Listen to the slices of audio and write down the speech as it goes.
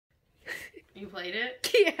You played it?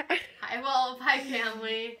 Yeah. Hi, Wolo-Pey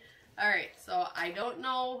family. Alright, so I don't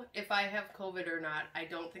know if I have COVID or not. I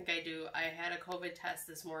don't think I do. I had a COVID test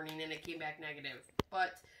this morning and it came back negative.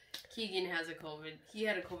 But Keegan has a COVID. He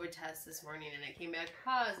had a COVID test this morning and it came back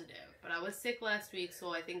positive. But I was sick last week,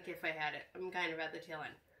 so I think if I had it, I'm kind of at the tail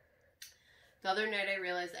end. The other night I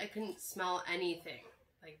realized I couldn't smell anything.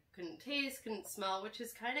 Like, couldn't taste, couldn't smell, which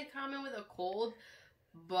is kind of common with a cold.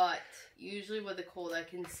 But usually with a cold, I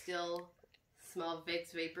can still smell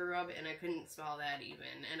Vicks Vapor Rub, and I couldn't smell that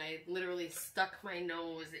even. And I literally stuck my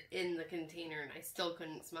nose in the container, and I still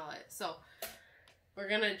couldn't smell it. So we're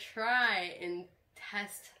gonna try and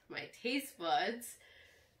test my taste buds.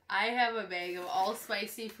 I have a bag of all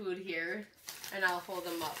spicy food here, and I'll hold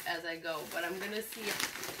them up as I go. But I'm gonna see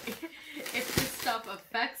if this stuff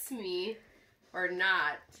affects me or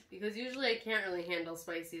not, because usually I can't really handle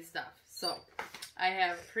spicy stuff. So I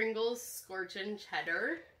have Pringles Scorchin'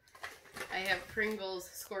 Cheddar. I have Pringles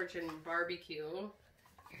Scorchin' Barbecue.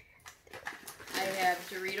 I have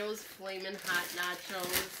Doritos Flamin' Hot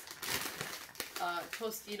Nachos,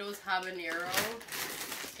 Tostitos Habanero,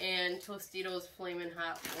 and Tostitos Flamin'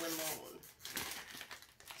 Hot Limon.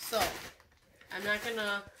 So,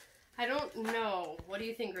 I don't know. What do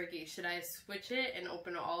you think, Rickee? Should I switch it and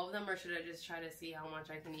open all of them, or should I just try to see how much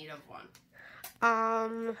I can eat of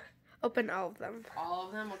one? Open all of them. All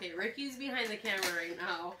of them? Okay, Rickee's behind the camera right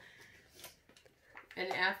now. And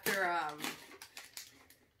after,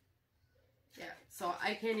 yeah, so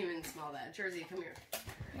I can't even smell that. Jersey, come here.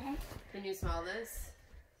 Okay. Can you smell this?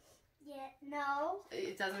 Yeah, no.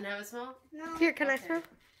 It doesn't have a smell? No. Here, can I smell?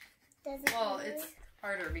 Doesn't Well, really? it's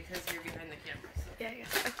harder because you're behind the camera. So. Yeah,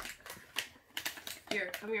 yeah.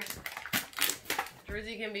 Here, come here.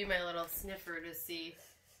 Jersey can be my little sniffer to see.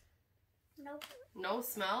 Nope. No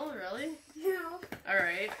smell, really? No.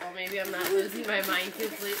 Alright, well maybe I'm not losing my mind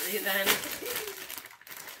completely then.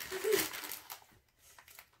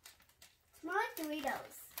 Smell like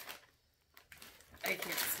Doritos. I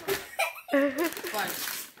can't smell it. But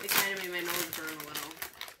it kind of made my nose burn a little.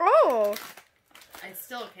 Oh! I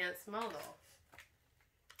still can't smell though.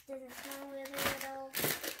 Does it smell really little?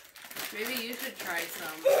 Maybe you should try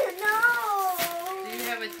some. No! Do you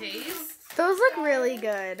have a taste? Those look really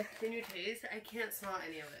good. Can you taste? I can't smell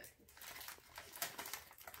any of it.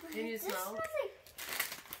 Can you This smell? smells like...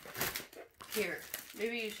 Here,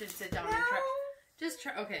 maybe you should sit down and try. Just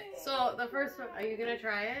try. Okay, so the first one, are you gonna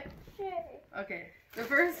try it? Sure. Okay, the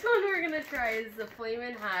first one we're gonna try is the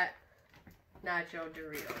Flamin' Hot Nacho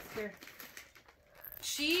Doritos. Here.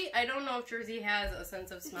 I don't know if Jersey has a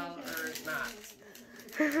sense of smell or not.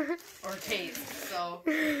 Or taste, so.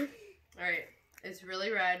 Alright, it's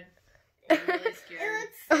really red. I'm really scared.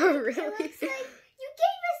 Oh, really? It looks like you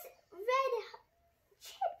gave us red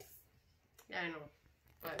chips. Yeah, I know.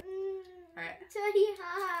 But, alright. It's really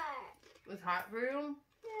hot. It's hot for you?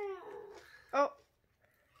 Yeah. Oh.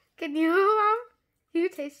 Can you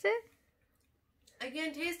taste it? I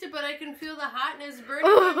can't taste it, but I can feel the hotness burning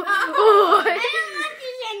Oh. my mouth. Oh. I don't want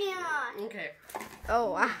this anymore. Okay.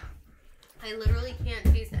 Oh, wow. I literally can't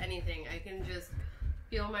taste anything. I can just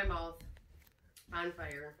feel my mouth on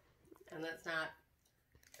fire. And that's not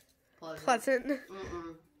pleasant.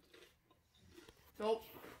 Mm-mm. Nope.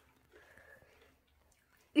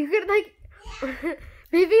 You could, like,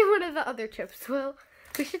 maybe one of the other chips will.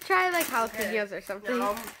 We should try, like, jalapenos or something.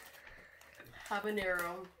 Now,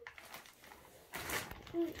 habanero.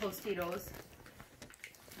 Tostitos.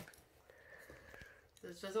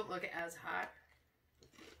 This doesn't look as hot.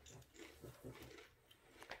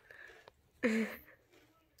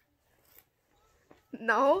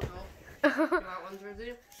 No? Nope. You want one,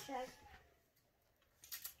 Jersey? Sure.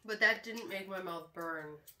 But that didn't make my mouth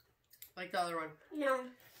burn. Like the other one. No,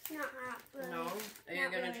 not hot. Really. No? Are you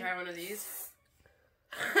Not gonna really. try one of these?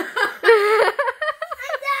 I'm done.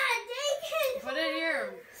 Take it. Put it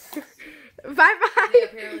here. Bye-bye. Yeah,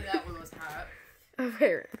 apparently that one was hot.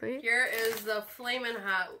 Apparently. Here is the Flamin'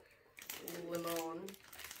 Hot Limon.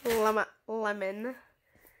 Lemon.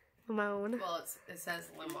 Well, it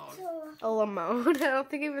says limon. A lemon. I don't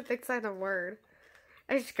think even thinks that's a word.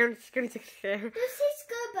 I'm just gonna This tastes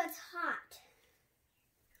good, but it's hot.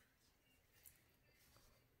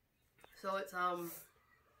 So it's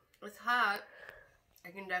hot. I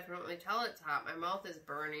can definitely tell it's hot. My mouth is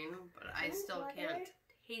burning, but I still can't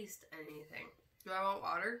taste anything. Do I want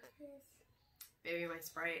water? Yes. Maybe my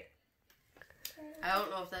Sprite. I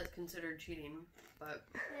don't know if that's considered cheating, but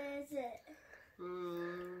Where is it?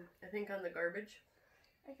 I think on the garbage.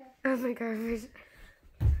 Okay. Oh my garbage.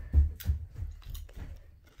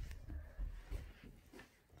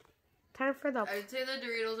 Time for the... I'd say the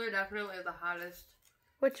Doritos are definitely the hottest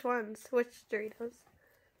Which ones? Which Doritos?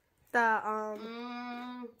 The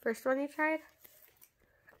first one you tried?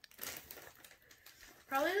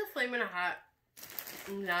 Probably the Flamin' Hot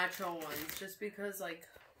nacho ones, just because like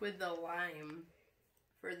with the lime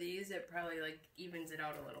for these, it probably like evens it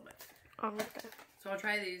out a little bit. Oh, okay. So I'll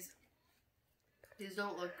try these. These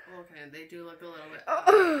don't look okay. They do look a little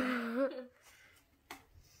bit.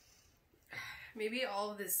 Maybe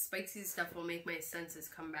all of this spicy stuff will make my senses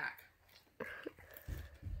come back.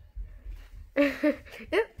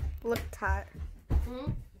 It looked hot.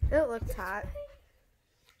 Hmm? It looked hot.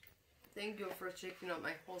 Thank you for shaking up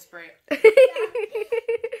my whole spray.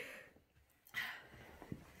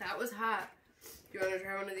 That was hot. You want to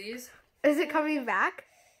try one of these? Is it coming back?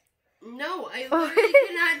 No, I literally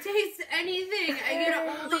cannot taste anything. I can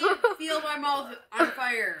only feel my mouth on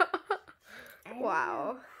fire.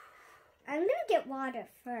 Wow. I'm gonna get water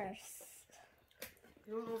first.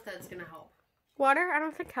 I don't know if that's gonna help. Water, I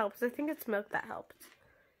don't think helps. I think it's milk that helps.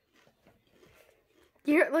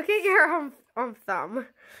 Look at your thumb.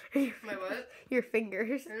 My what? Your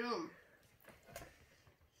fingers. I know.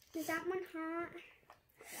 Is that one hot?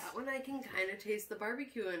 That one I can kind of taste the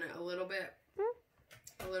barbecue in it a little bit.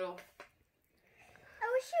 A little. I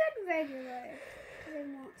wish you had regular. I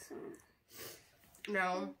want some.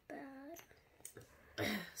 No. Bad.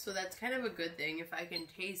 So that's kind of a good thing if I can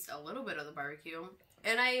taste a little bit of the barbecue.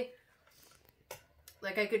 And I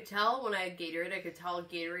could tell when I had Gatorade, I could tell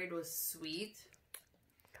Gatorade was sweet.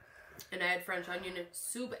 And I had French onion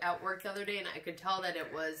soup at work the other day, and I could tell that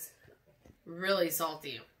it was really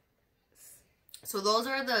salty. So those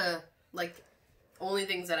are the, like, only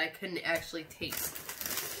things that I couldn't actually taste.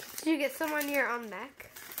 Did you get some on your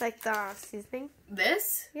neck? Like the seasoning?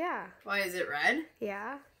 This? Yeah. Why, is it red?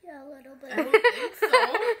 Yeah. Yeah, a little bit. I don't think so.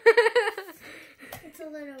 It's a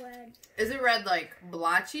little red. Is it red like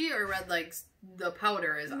blotchy or red like the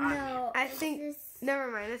powder is on me? No, I think,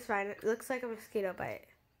 never mind, it's fine. It looks like a mosquito bite.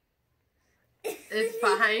 It's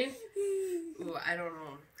fine? Ooh, I don't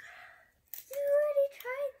know. You already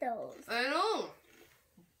tried those. I know.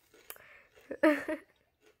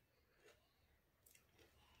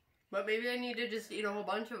 But maybe I need to just eat a whole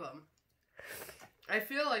bunch of them. I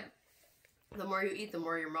feel like the more you eat, the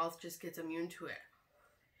more your mouth just gets immune to it.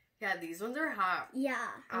 Yeah, these ones are hot. Yeah.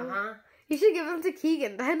 Uh-huh. You should give them to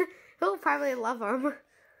Keegan then. He'll probably love them.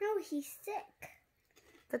 No, he's sick.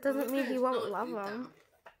 That doesn't mean he won't love them.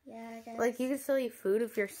 Yeah, I guess. Like, you can still eat food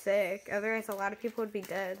if you're sick. Otherwise, a lot of people would be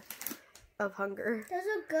dead of hunger. Those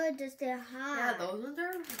are good, just they're hot. Yeah, those ones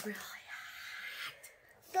are really hot.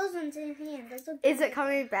 Those ones in hand. Those are Is good. it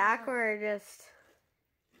coming back or just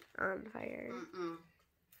on fire? Mm-mm.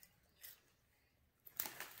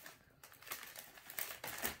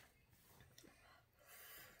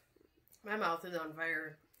 My mouth is on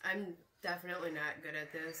fire. I'm definitely not good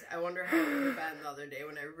at this. I wonder how it would have been the other day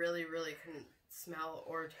when I really, really couldn't smell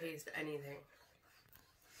or taste anything.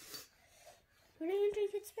 Why don't you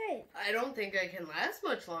drink it straight? I don't think I can last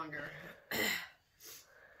much longer.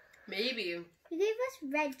 Maybe. You gave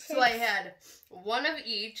us red chips. So I had one of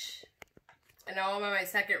each, and now I'm on my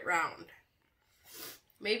second round.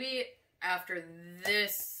 Maybe after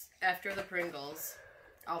this, after the Pringles,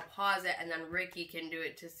 I'll pause it, and then Rickee can do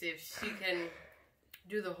it to see if she can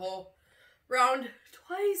do the whole round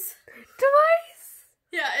twice. Twice?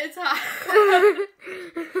 Yeah, it's hot.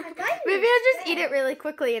 Maybe I'll just eat it really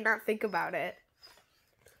quickly and not think about it.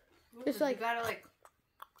 Just You like, gotta like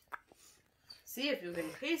see if you can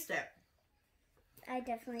taste it. I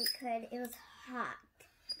definitely could. It was hot.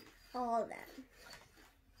 All of them.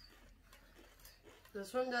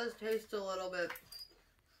 This one does taste a little bit.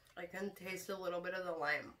 I can taste a little bit of the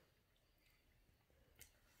lime.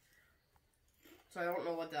 So I don't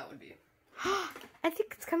know what that would be. I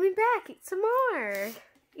think it's coming back. Eat some more.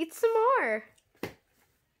 Eat some more.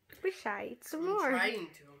 Be shy. Eat some more. I'm trying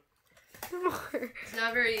to. Some more. It's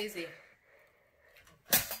not very easy.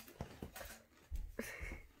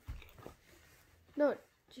 No,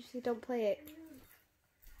 just don't play it.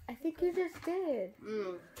 I think you just did.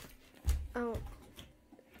 Mm. Oh.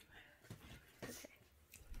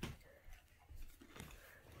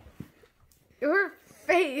 Your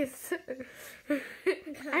face.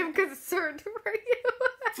 I'm concerned for you.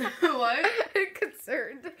 What? I'm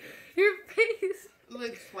concerned. Your face. I'm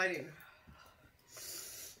like sweating.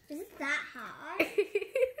 Is it that hot?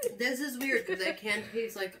 This is weird because I can't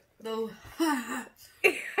taste like the a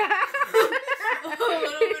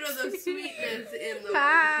little bit of the sweetness in the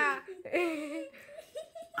barbecue.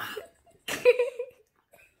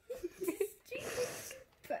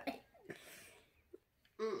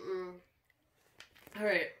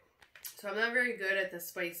 Alright, so I'm not very good at the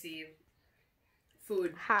spicy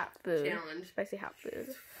food Hot food. challenge. Spicy hot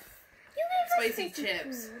food. Spicy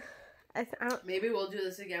chips. Food. I don't... Maybe we'll do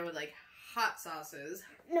this again with like hot sauces.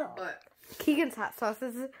 No. But Keegan's hot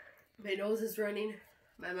sauces. my nose is running.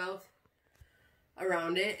 My mouth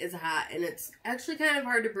around it is hot, and it's actually kind of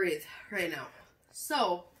hard to breathe right now.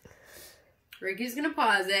 So Ricky's gonna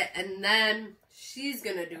pause it, and then she's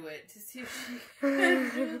gonna do it to see if she can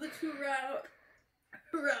do the 2 round.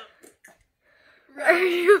 Are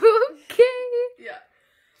you okay? Yeah.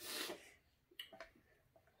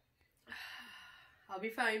 I'll be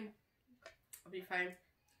fine. I'll be fine.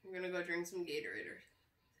 I'm gonna go drink some Gatorade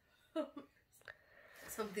or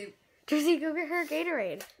something. Jersey, go get her a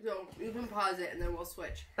Gatorade. So you can pause it, and then we'll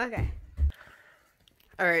switch. Okay.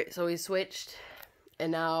 Alright, so we switched,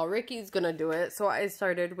 and now Ricky's gonna do it. So I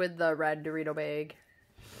started with the red Dorito bag.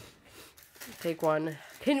 Take one.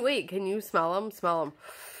 Can you smell them? Smell them.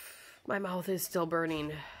 My mouth is still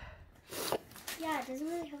burning. Yeah, it doesn't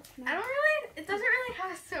really help smell. It doesn't really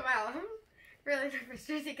have to smell. I'm really nervous.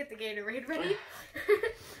 Jersey, get the Gatorade ready.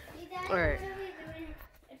 Hey, Daddy, All right. what are we doing?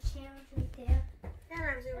 A challenge right there. Yeah,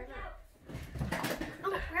 Ramsey, we're not.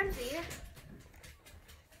 Oh, Ramsey.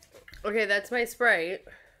 Okay, that's my Sprite.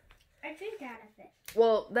 I drank out of it.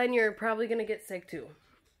 Well, then you're probably gonna get sick too.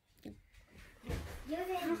 You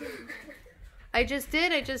didn't. I just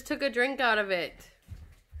did. I just took a drink out of it.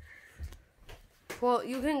 Well,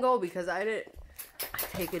 you can go because I didn't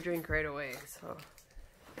take a drink right away, so.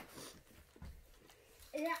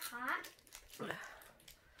 Is it hot?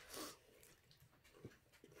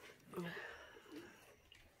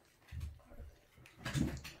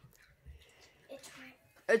 It's right.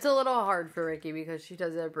 It's a little hard for Ricky because she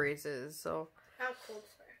does have braces, so. How cold,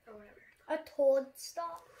 or whatever. A toad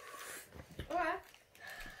stop. Okay.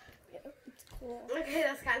 It's cool. Okay,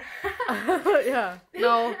 that's kind of... Yeah.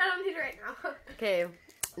 No. I don't need it right now. Okay.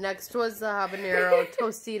 Next was the habanero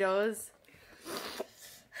Tostitos.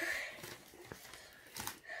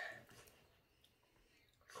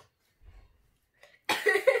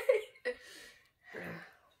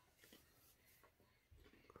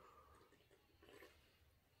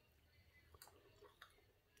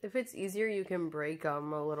 If it's easier, you can break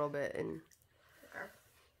them a little bit and.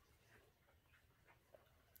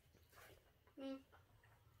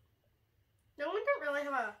 No one don't really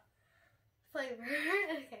have a flavor.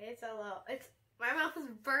 Okay, it's a little. My mouth is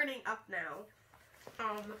burning up now.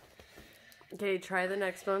 Okay, try the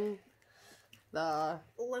next one. The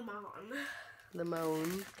Lemon.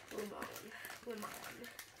 lemon.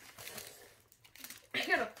 I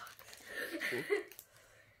gotta.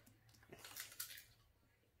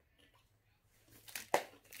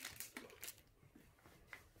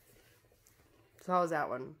 So how's that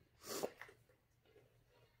one?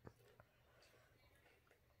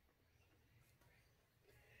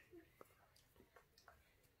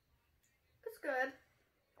 It's good.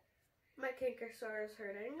 My canker sore is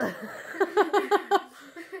hurting.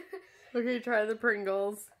 Okay, try the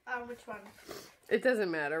Pringles. Which one? It doesn't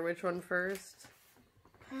matter which one first.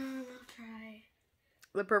 I'll try.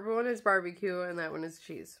 The purple one is barbecue and that one is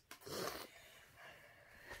cheese.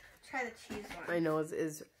 Try the cheese one. My nose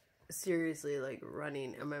is seriously like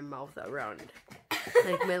running in my mouth around.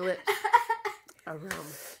 Like my lips around.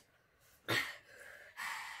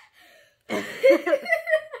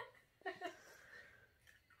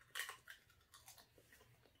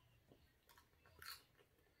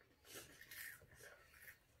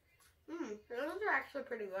 Those are actually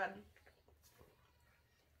pretty good.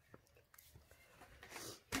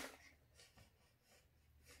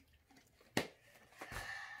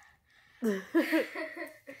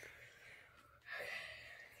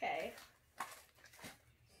 Okay.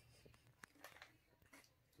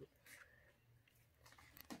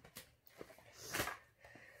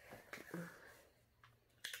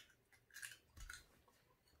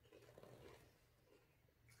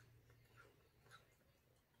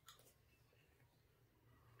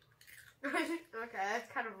 Okay,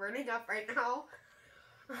 it's kind of burning up right now.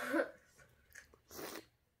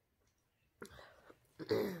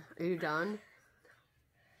 Are you done?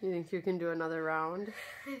 You think you can do another round?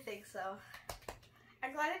 I think so.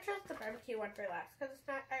 I'm glad I chose the barbecue one for last because it's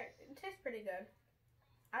not. It tastes pretty good.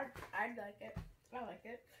 I'd like it. I like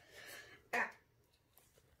it. Yeah.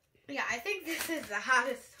 Yeah, I think this is the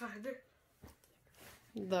hottest one.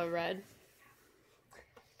 The red.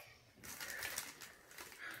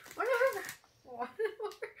 One more.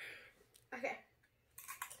 Okay.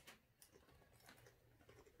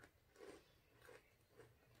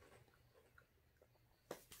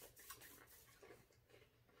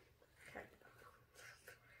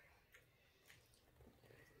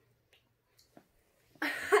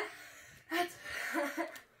 That's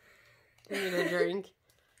You need a drink.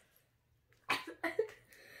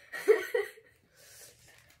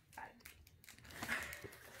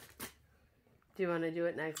 Do you want to do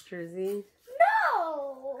it next, Jersey?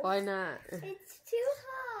 No! Why not? It's too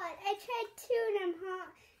hot. I tried two and I'm hot.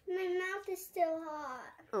 My mouth is still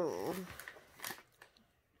hot. Oh.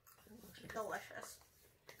 Delicious.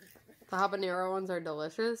 The habanero ones are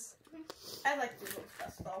delicious. I like these ones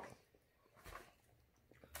best though.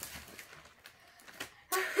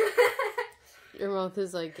 Your mouth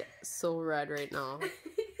is like so red right now.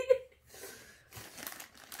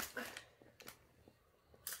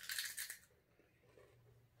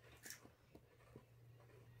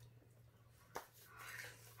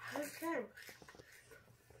 Okay.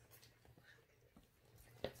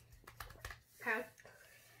 Okay.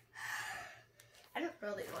 I don't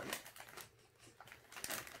really want.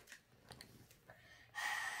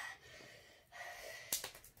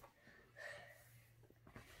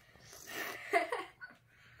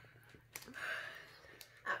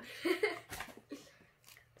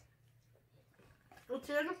 It's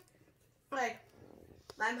in, like,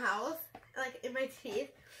 my mouth, like, in my teeth,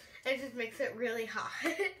 it just makes it really hot.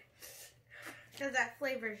 Because that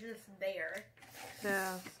flavor is just there.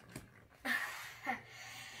 Yeah.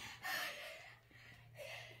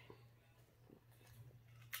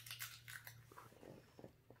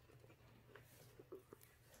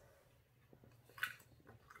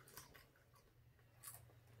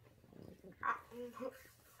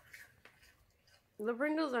 The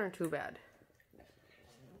Pringles aren't too bad.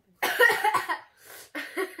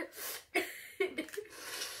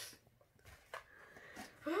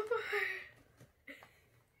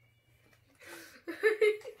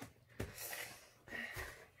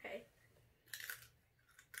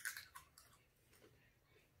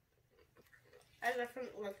 I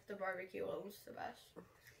definitely like the barbecue ones the best.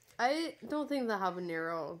 I don't think the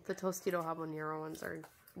Tostito habanero ones are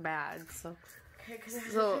bad. So,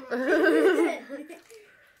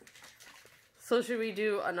 so should we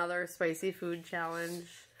do another spicy food challenge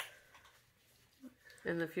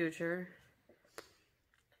in the future?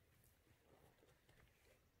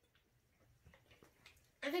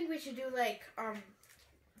 I think we should do like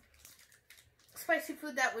spicy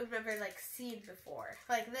food that we've never like seen before,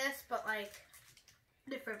 like this, but like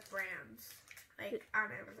different brands, like on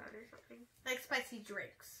Amazon or something, like spicy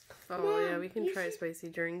drinks. Oh Mom, yeah, we can try spicy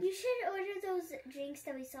drinks. You should order those drinks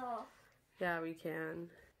that we saw. Yeah, we can.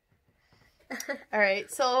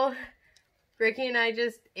 Alright, so Ricky and I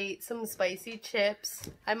just ate some spicy chips.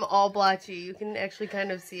 I'm all blotchy. You can actually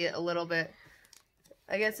kind of see it a little bit.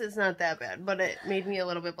 I guess it's not that bad, but it made me a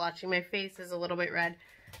little bit blotchy. My face is a little bit red.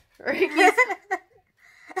 Ricky's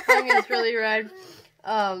tongue is really red.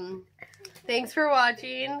 Thanks for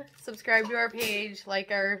watching. Subscribe to our page.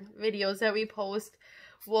 Like our videos that we post.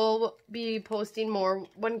 We'll be posting more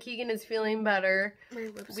when Keegan is feeling better.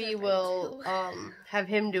 We will have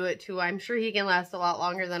him do it too. I'm sure he can last a lot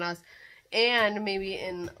longer than us. And maybe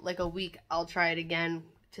in like a week I'll try it again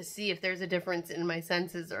to see if there's a difference in my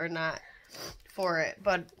senses or not for it.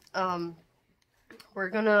 But we're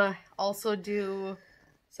gonna also do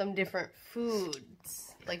some different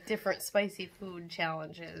foods, like different spicy food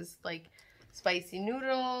challenges, like spicy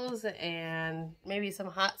noodles and maybe some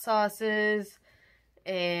hot sauces.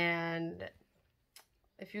 And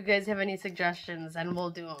if you guys have any suggestions, then we'll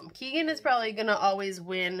do them. Keegan is probably going to always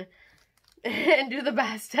win and do the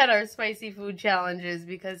best at our spicy food challenges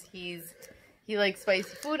because he likes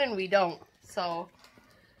spicy food and we don't. So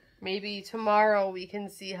maybe tomorrow we can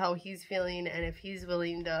see how he's feeling and if he's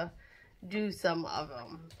willing to do some of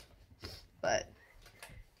them. But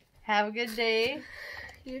have a good day.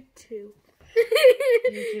 You too.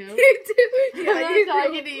 You too? You too. I'm not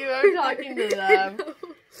talking to you, I'm talking to them.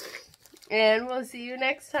 And we'll see you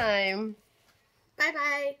next time. Bye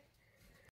bye.